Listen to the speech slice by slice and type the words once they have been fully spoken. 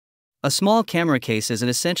A small camera case is an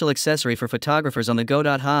essential accessory for photographers on the go.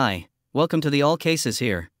 Hi, welcome to the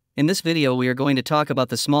AllCasesHere. In this video we are going to talk about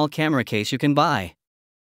the small camera case you can buy.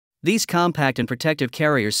 These compact and protective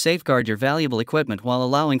carriers safeguard your valuable equipment while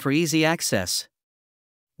allowing for easy access.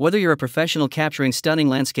 Whether you're a professional capturing stunning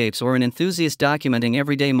landscapes or an enthusiast documenting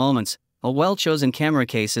everyday moments, a well-chosen camera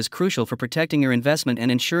case is crucial for protecting your investment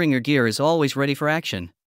and ensuring your gear is always ready for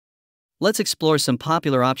action. Let's explore some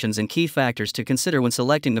popular options and key factors to consider when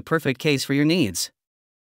selecting the perfect case for your needs.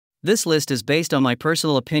 This list is based on my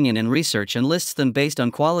personal opinion and research and lists them based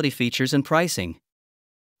on quality features and pricing.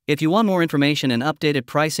 If you want more information and updated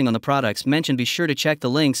pricing on the products mentioned, be sure to check the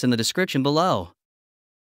links in the description below.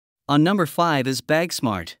 On number 5 is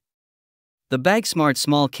BAGSMART. The BAGSMART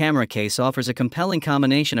small camera case offers a compelling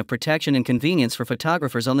combination of protection and convenience for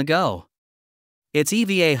photographers on the go. Its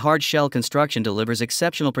EVA hard shell construction delivers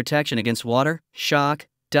exceptional protection against water, shock,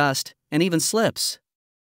 dust, and even slips.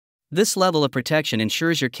 This level of protection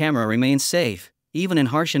ensures your camera remains safe, even in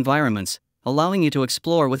harsh environments, allowing you to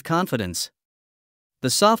explore with confidence. The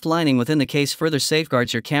soft lining within the case further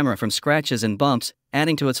safeguards your camera from scratches and bumps,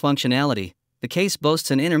 adding to its functionality. The case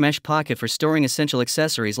boasts an inner mesh pocket for storing essential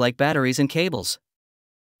accessories like batteries and cables.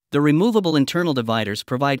 The removable internal dividers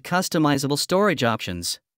provide customizable storage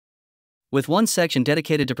options. With one section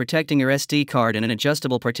dedicated to protecting your SD card and an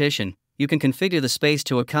adjustable partition, you can configure the space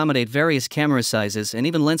to accommodate various camera sizes and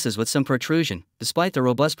even lenses with some protrusion. Despite the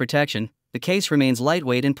robust protection, the case remains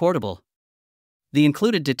lightweight and portable. The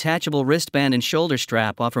included detachable wristband and shoulder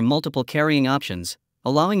strap offer multiple carrying options,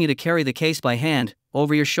 allowing you to carry the case by hand,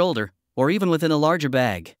 over your shoulder, or even within a larger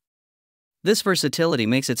bag. This versatility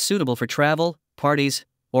makes it suitable for travel, parties,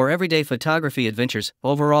 or everyday photography adventures.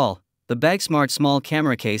 Overall, the BAGSMART small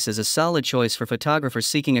camera case is a solid choice for photographers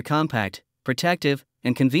seeking a compact, protective,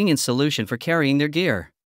 and convenient solution for carrying their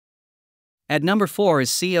gear. At number 4 is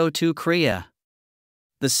CO2 Kriya.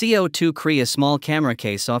 The CO2 Kriya small camera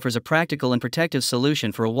case offers a practical and protective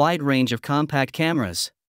solution for a wide range of compact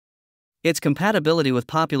cameras. Its compatibility with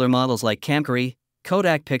popular models like Camcari,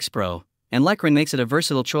 Kodak Pixpro, and Leica makes it a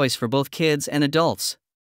versatile choice for both kids and adults.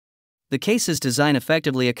 The case's design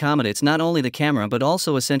effectively accommodates not only the camera but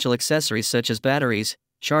also essential accessories such as batteries,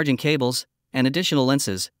 charging cables, and additional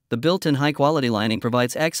lenses. The built-in high-quality lining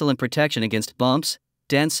provides excellent protection against bumps,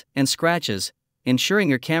 dents, and scratches, ensuring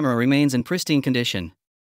your camera remains in pristine condition.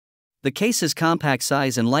 The case's compact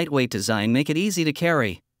size and lightweight design make it easy to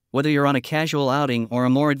carry, whether you're on a casual outing or a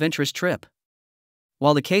more adventurous trip.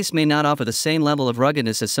 While the case may not offer the same level of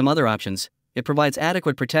ruggedness as some other options, it provides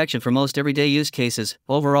adequate protection for most everyday use cases.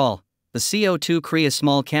 Overall, the CO2 Kriya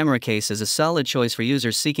small camera case is a solid choice for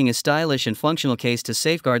users seeking a stylish and functional case to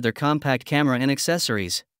safeguard their compact camera and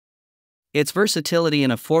accessories. Its versatility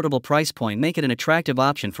and affordable price point make it an attractive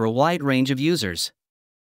option for a wide range of users.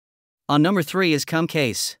 On number 3 is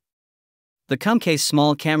CumCase. The CumCase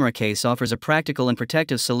small camera case offers a practical and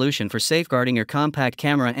protective solution for safeguarding your compact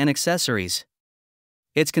camera and accessories.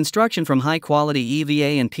 Its construction from high-quality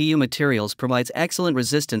EVA and PU materials provides excellent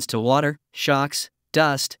resistance to water, shocks,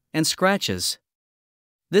 dust, and scratches.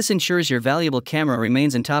 This ensures your valuable camera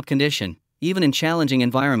remains in top condition, even in challenging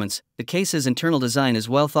environments. The case's internal design is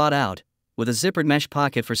well thought out, with a zippered mesh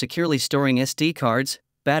pocket for securely storing SD cards,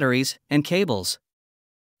 batteries, and cables.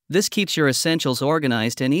 This keeps your essentials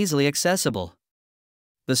organized and easily accessible.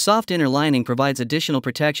 The soft inner lining provides additional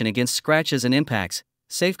protection against scratches and impacts,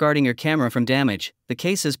 safeguarding your camera from damage. The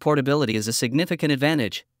case's portability is a significant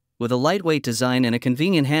advantage, with a lightweight design and a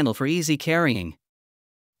convenient handle for easy carrying.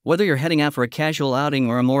 Whether you're heading out for a casual outing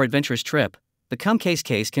or a more adventurous trip, the CumCase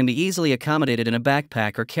case can be easily accommodated in a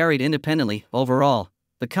backpack or carried independently. Overall,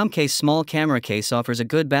 the CumCase small camera case offers a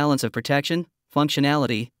good balance of protection,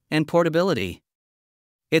 functionality, and portability.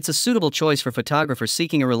 It's a suitable choice for photographers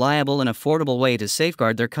seeking a reliable and affordable way to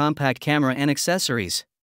safeguard their compact camera and accessories.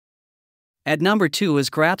 At number 2 is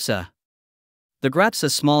Grapsa. The Grapsa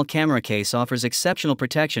small camera case offers exceptional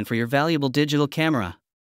protection for your valuable digital camera.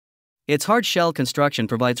 Its hard shell construction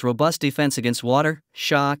provides robust defense against water,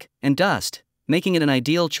 shock, and dust, making it an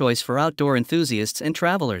ideal choice for outdoor enthusiasts and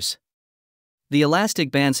travelers. The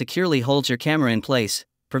elastic band securely holds your camera in place,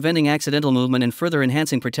 preventing accidental movement and further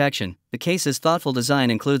enhancing protection. The case's thoughtful design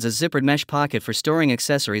includes a zippered mesh pocket for storing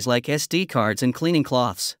accessories like SD cards and cleaning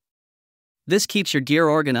cloths. This keeps your gear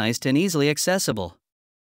organized and easily accessible.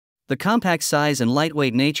 The compact size and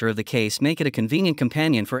lightweight nature of the case make it a convenient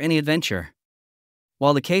companion for any adventure.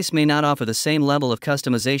 While the case may not offer the same level of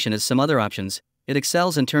customization as some other options, it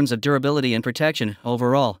excels in terms of durability and protection.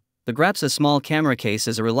 Overall, the Grapsa small camera case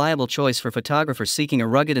is a reliable choice for photographers seeking a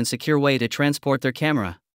rugged and secure way to transport their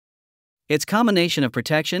camera. Its combination of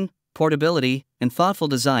protection, portability, and thoughtful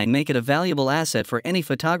design make it a valuable asset for any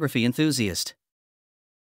photography enthusiast.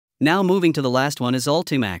 Now moving to the last one is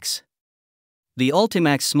Ultimax. The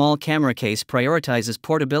Ultimax small camera case prioritizes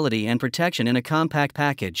portability and protection in a compact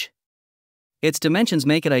package. Its dimensions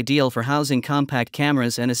make it ideal for housing compact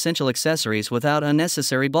cameras and essential accessories without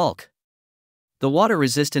unnecessary bulk. The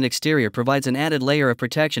water-resistant exterior provides an added layer of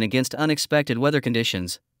protection against unexpected weather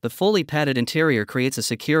conditions. The fully padded interior creates a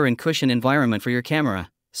secure and cushioned environment for your camera,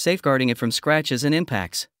 safeguarding it from scratches and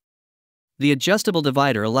impacts. The adjustable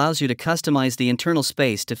divider allows you to customize the internal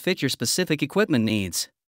space to fit your specific equipment needs.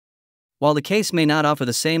 While the case may not offer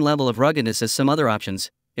the same level of ruggedness as some other options,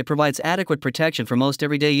 it provides adequate protection for most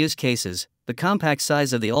everyday use cases. The compact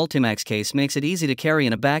size of the Ultimax case makes it easy to carry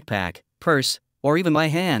in a backpack, purse, or even by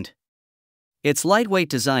hand. Its lightweight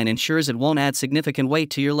design ensures it won't add significant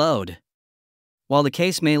weight to your load. While the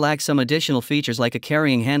case may lack some additional features like a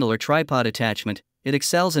carrying handle or tripod attachment, it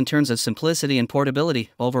excels in terms of simplicity and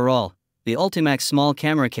portability. Overall, the Ultimax small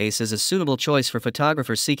camera case is a suitable choice for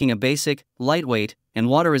photographers seeking a basic, lightweight, and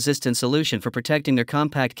water-resistant solution for protecting their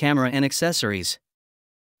compact camera and accessories.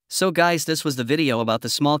 So guys, this was the video about the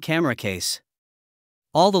small camera case.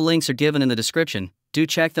 All the links are given in the description, do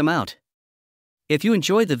check them out. If you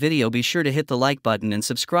enjoyed the video, be sure to hit the like button and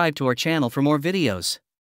subscribe to our channel for more videos.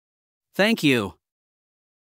 Thank you.